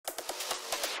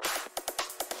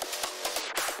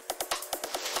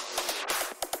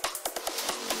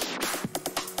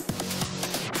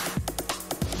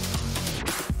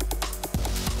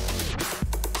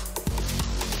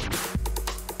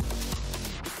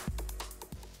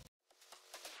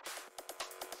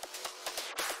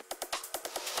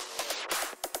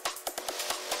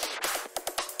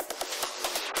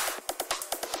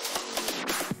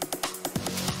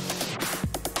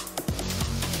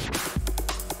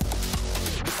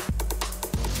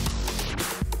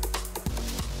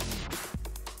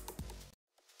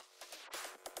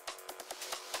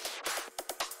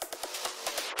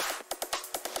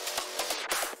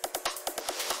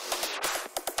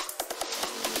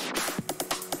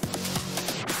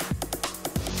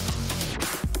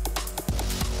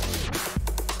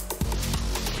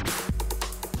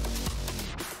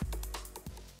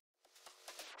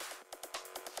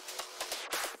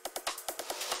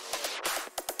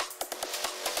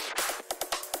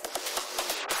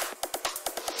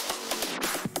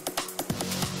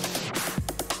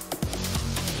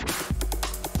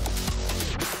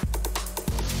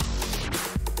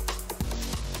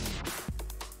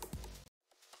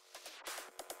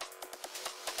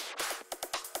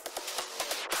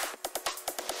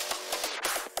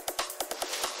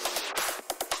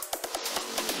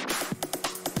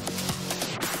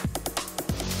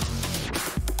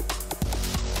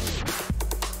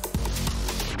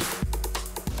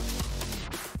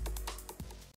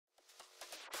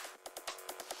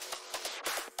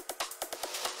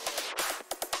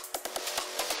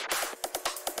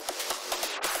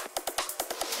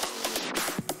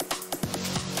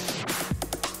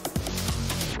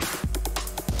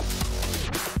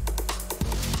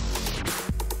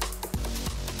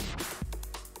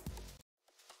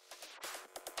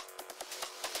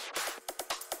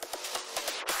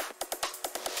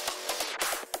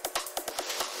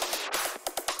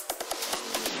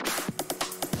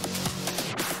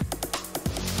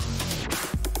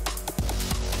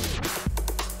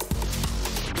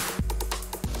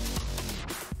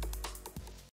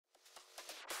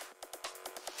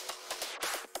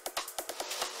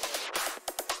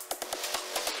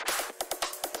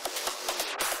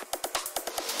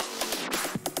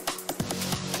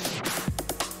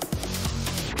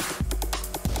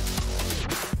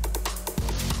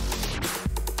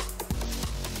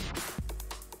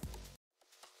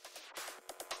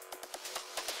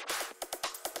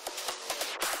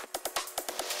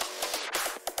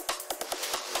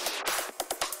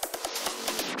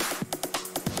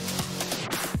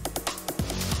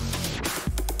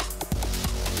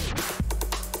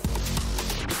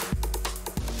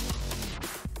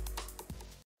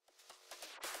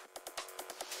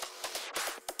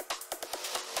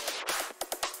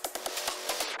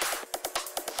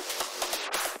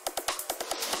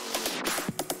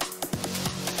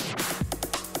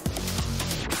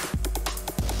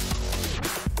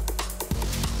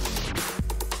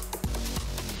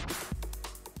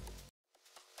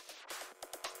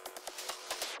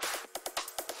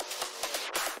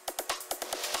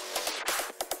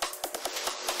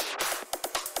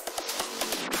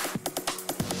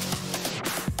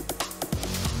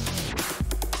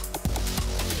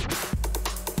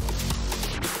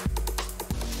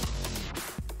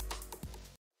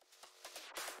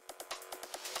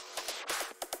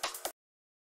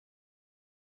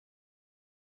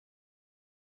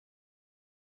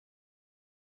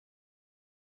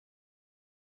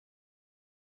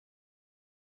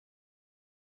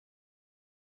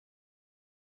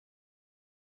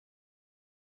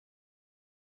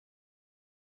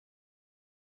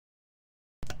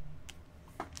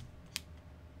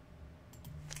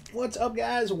What's up,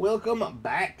 guys? Welcome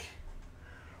back.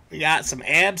 We got some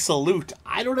absolute.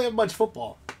 I don't have much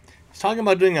football. I was talking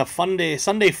about doing a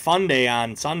Sunday fun day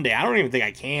on Sunday. I don't even think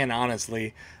I can,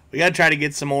 honestly. We got to try to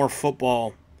get some more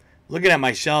football. Looking at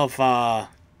my shelf, got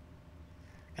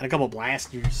a couple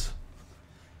blasters.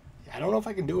 I don't know if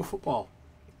I can do a football.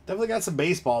 Definitely got some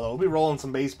baseball, though. We'll be rolling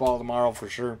some baseball tomorrow for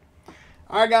sure.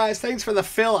 All right, guys. Thanks for the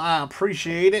fill. I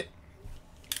appreciate it.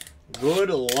 Good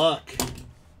luck.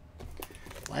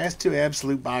 Last two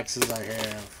absolute boxes I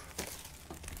have.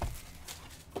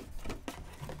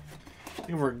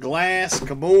 Looking for glass,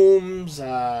 kabooms,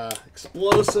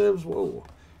 explosives. Whoa.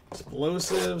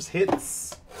 Explosives,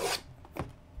 hits.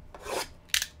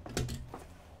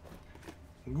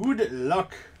 Good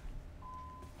luck.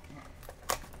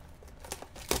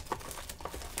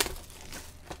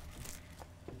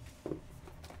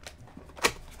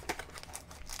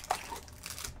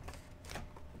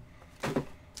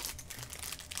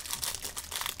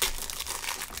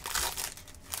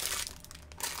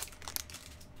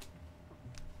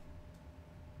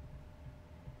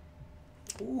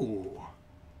 Ooh,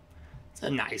 that's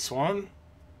a nice one.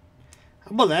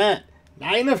 How about that?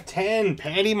 9 of 10,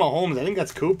 Patty Mahomes. I think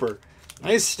that's Cooper.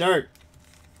 Nice start.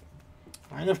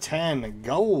 9 of 10,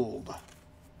 gold.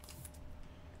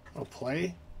 I'll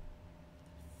play.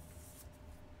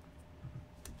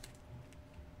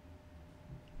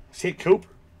 Let's hit Cooper.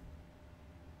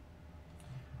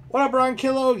 What up, Ron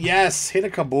Kilo? Yes, hit a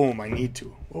kaboom. I need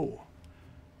to. Whoa.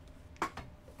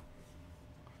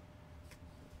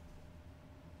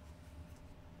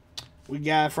 We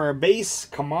got for our base,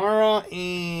 Kamara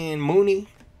and Mooney.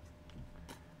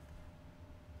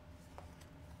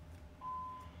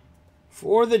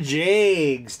 For the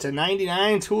Jags, to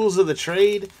 99, tools of the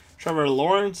trade, Trevor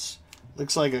Lawrence.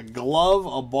 Looks like a glove,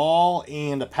 a ball,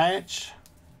 and a patch.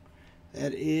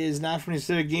 That is not from the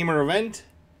Civic Gamer event.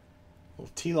 A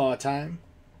little T-Law time.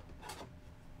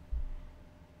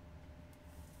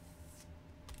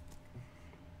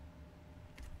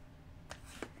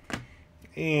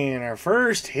 And our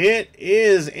first hit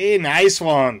is a nice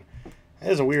one.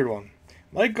 That is a weird one.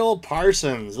 Michael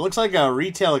Parsons. Looks like a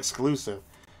retail exclusive.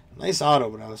 Nice auto,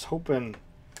 but I was hoping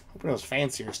it was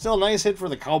fancier. Still a nice hit for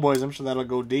the Cowboys. I'm sure that'll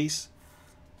go decent.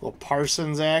 Little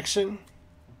Parsons action.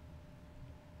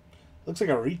 Looks like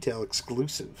a retail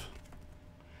exclusive.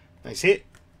 Nice hit.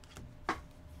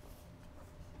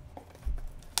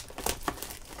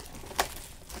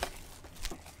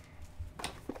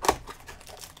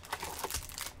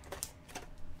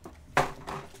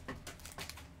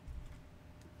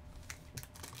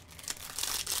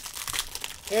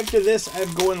 After this,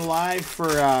 I'm going live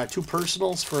for two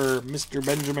personals for Mr.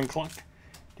 Benjamin Cluck.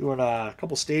 Doing a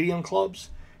couple stadium clubs.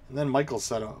 And then Michael's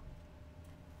set up.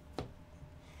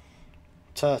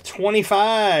 To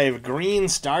 25, green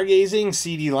stargazing,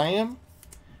 CeeDee Lamb.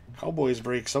 Cowboys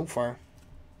break so far.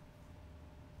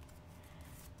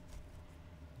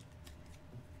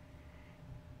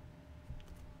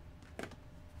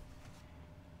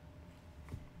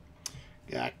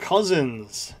 Got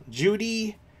Cousins,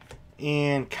 Judy,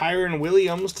 and Kyron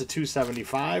Williams to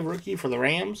 275, rookie for the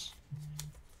Rams.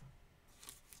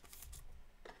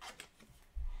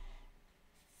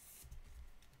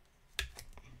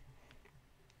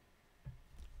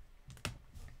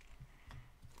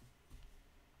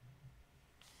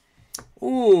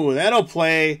 Ooh, that'll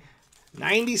play.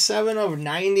 97 of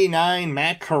 99,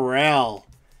 Matt Corral.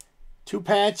 Two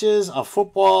patches, a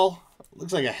football.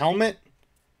 Looks like a helmet.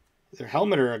 Either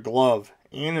helmet or a glove.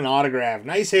 And an autograph.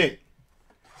 Nice hit.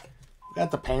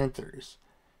 Got the Panthers.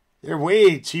 They're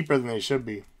way cheaper than they should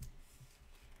be.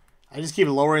 I just keep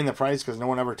lowering the price because no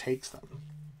one ever takes them.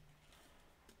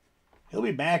 He'll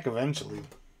be back eventually.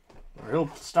 Or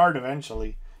he'll start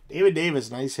eventually. David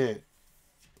Davis, nice hit.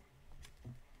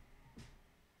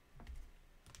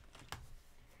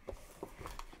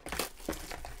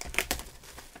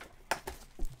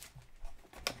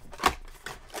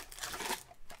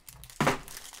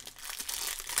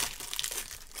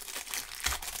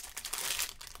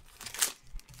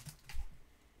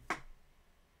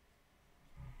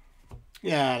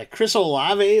 Yeah, Chris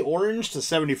Olave, orange to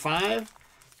 75.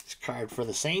 This card for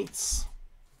the Saints.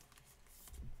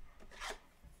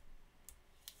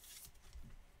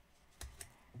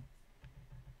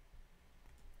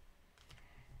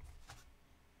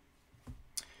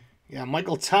 Yeah,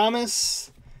 Michael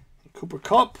Thomas, Cooper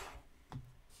Kupp.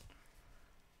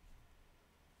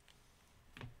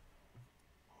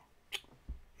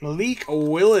 Malik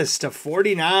Willis to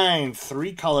 49,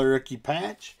 three-color rookie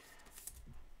patch.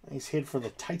 Nice hit for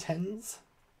the Titans.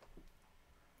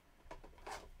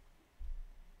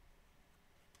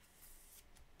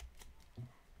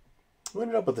 Who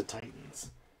ended up with the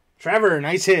Titans? Trevor,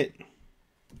 nice hit.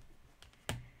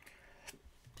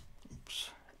 Oops.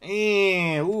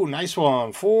 And, ooh, nice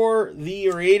one. For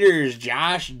the Raiders,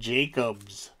 Josh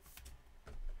Jacobs.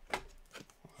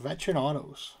 Veteran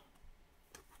autos.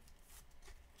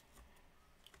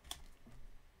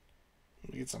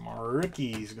 Get some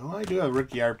rookies. Oh, I do have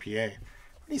rookie RPA.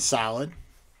 Pretty solid.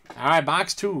 All right,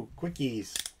 box 2.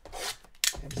 Quickies.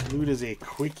 Absolute is a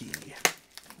quickie.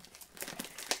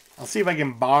 I'll see if I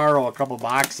can borrow a couple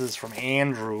boxes from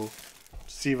Andrew.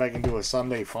 See if I can do a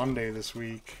Sunday Fun Day this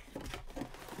week.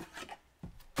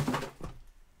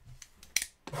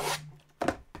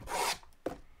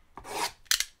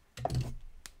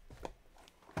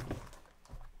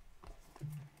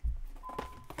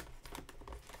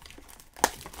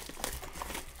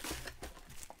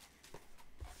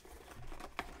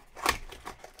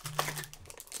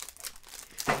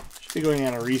 Should be going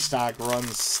on a restock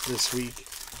runs this week.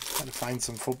 Got to find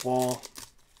some football.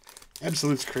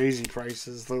 Absolute's crazy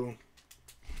prices, though.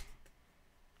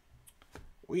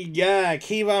 We got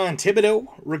Kayvon Thibodeau,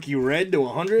 rookie red to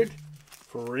 100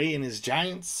 for Ray and his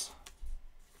Giants.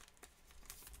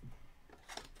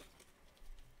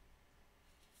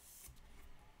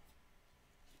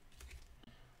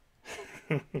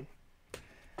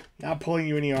 Not pulling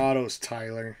you any autos,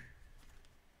 Tyler.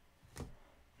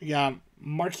 We got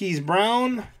Marquise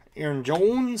Brown, Aaron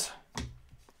Jones.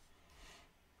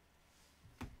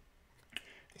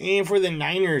 And for the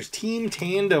Niners, team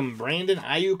tandem, Brandon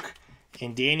Ayuk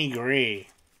and Danny Gray.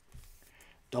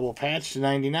 Double patch to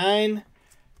 99.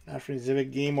 Not for an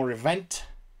exhibit, game, or event.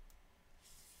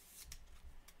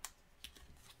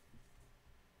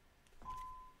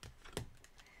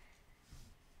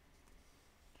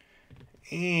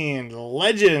 And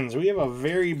Legends. We have a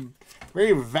very,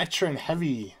 very veteran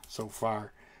heavy so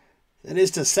far. That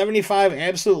is to 75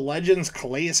 Absolute Legends,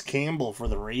 Calais Campbell for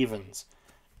the Ravens.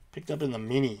 Picked up in the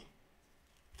mini.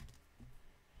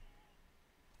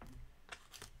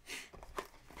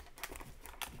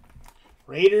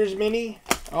 Raiders mini?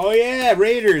 Oh yeah,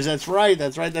 Raiders. That's right.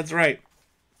 That's right. That's right.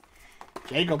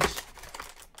 Jacobs.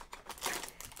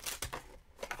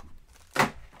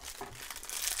 I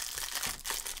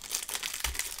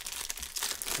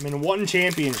mean, one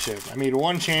championship. I made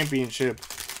one championship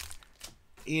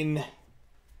in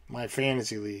my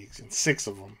fantasy leagues, and 6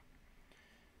 of them.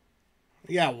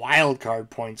 We got wild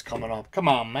card points coming up. Come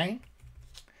on, man.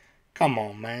 Come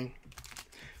on, man.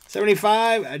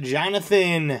 75,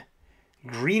 Jonathan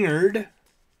Greenard.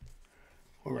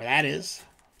 Whoever that is.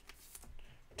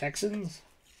 Texans.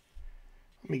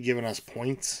 Let me giving us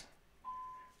points.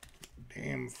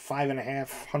 Damn,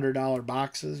 $5,500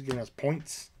 boxes giving us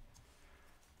points.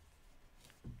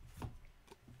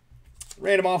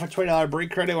 Ran them off a $20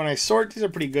 break credit when I sort. These are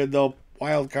pretty good, though.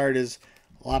 Wild card is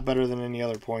a lot better than any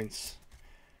other points.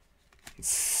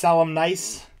 Sell them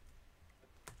nice.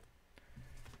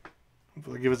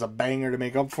 Hopefully give us a banger to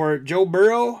make up for it. Joe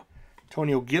Burrow.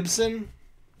 Antonio Gibson.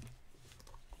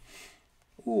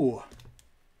 Ooh.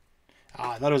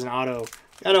 I thought it was an auto.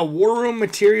 Got a War Room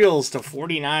Materials to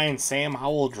 49 Sam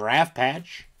Howell draft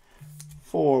patch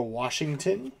for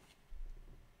Washington.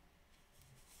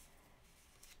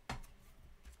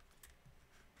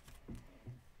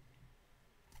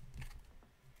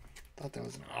 Thought that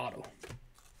was an auto.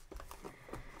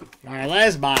 All right,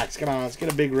 last box. Come on, let's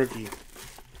get a big rookie.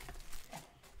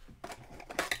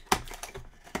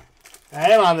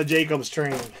 I am on the Jacobs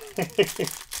train.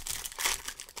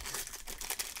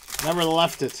 Never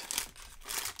left it.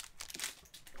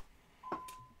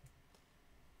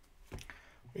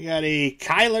 We got a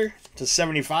Kyler to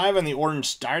 75 on the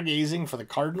orange stargazing for the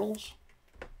Cardinals.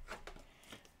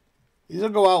 These will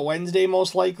go out Wednesday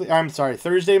most likely. I'm sorry,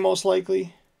 Thursday most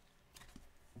likely.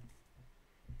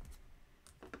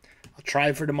 I'll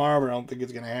try for tomorrow, but I don't think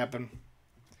it's going to happen.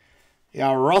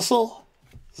 Yeah, Russell,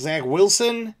 Zach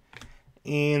Wilson,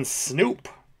 and Snoop.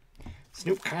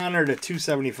 Snoop Connor to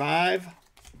 275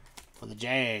 for the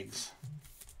Jags.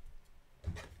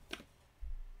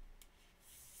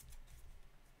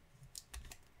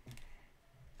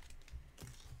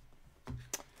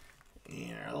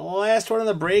 And the last one of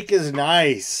the break is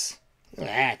nice. Look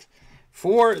at that.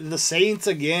 For the Saints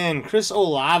again, Chris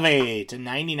Olave to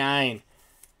 99.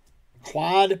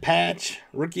 Quad patch,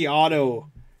 rookie auto.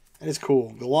 That is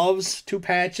cool. Gloves, 2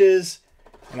 patches,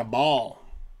 and a ball.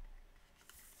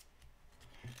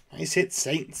 Nice hit,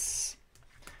 Saints.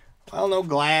 Well, no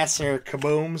glass or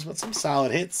kabooms, but some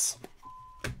solid hits.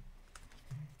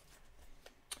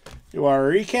 Do our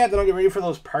recap, then I'll get ready for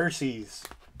those Parsees.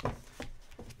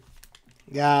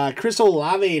 Got Chris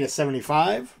Olave to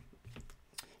 75.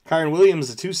 Kyron Williams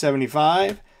to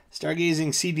 275.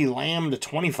 Stargazing CD Lamb to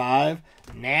 25.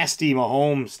 Nasty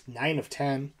Mahomes, 9 of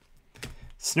 10.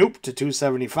 Snoop to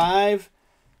 275.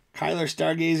 Kyler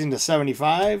Stargazing to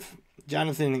 75.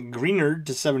 Jonathan Greenard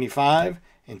to 75.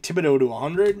 And Thibodeau to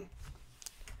 100.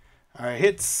 All right,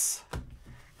 hits.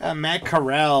 Matt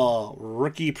Corral,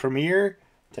 Rookie Premier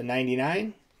to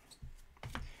 99.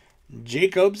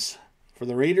 Jacobs for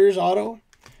the Raiders auto.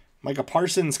 Micah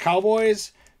Parsons,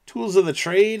 Cowboys. Tools of the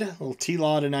Trade, little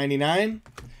T-Law to 99.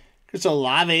 Chris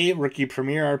Olave, Rookie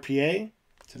Premier RPA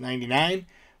to 99.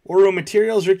 War Room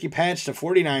Materials, Rookie Patch to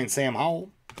 49, Sam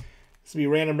Howell. This will be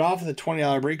randomed off with a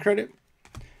 $20 break credit.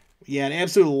 We had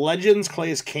Absolute Legends,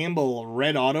 Calais Campbell,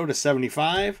 Red Auto to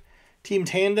 75. Team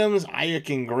Tandems, Ayuk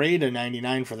and Gray to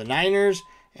 99 for the Niners.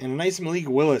 And a nice Malik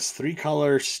Willis,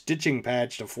 3-color stitching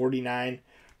patch to 49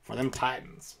 for them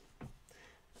Titans.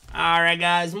 Alright,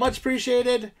 guys. Much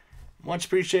appreciated. Much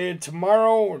appreciated.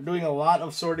 Tomorrow, we're doing a lot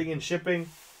of sorting and shipping.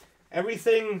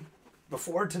 Everything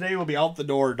before today will be out the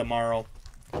door tomorrow.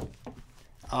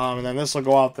 And then this will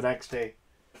go out the next day.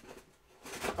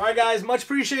 Alright, guys. Much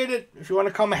appreciated. If you want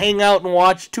to come hang out and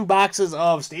watch 2 boxes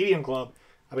of Stadium Club,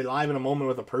 I'll be live in a moment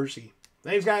with a Percy.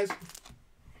 Thanks, guys.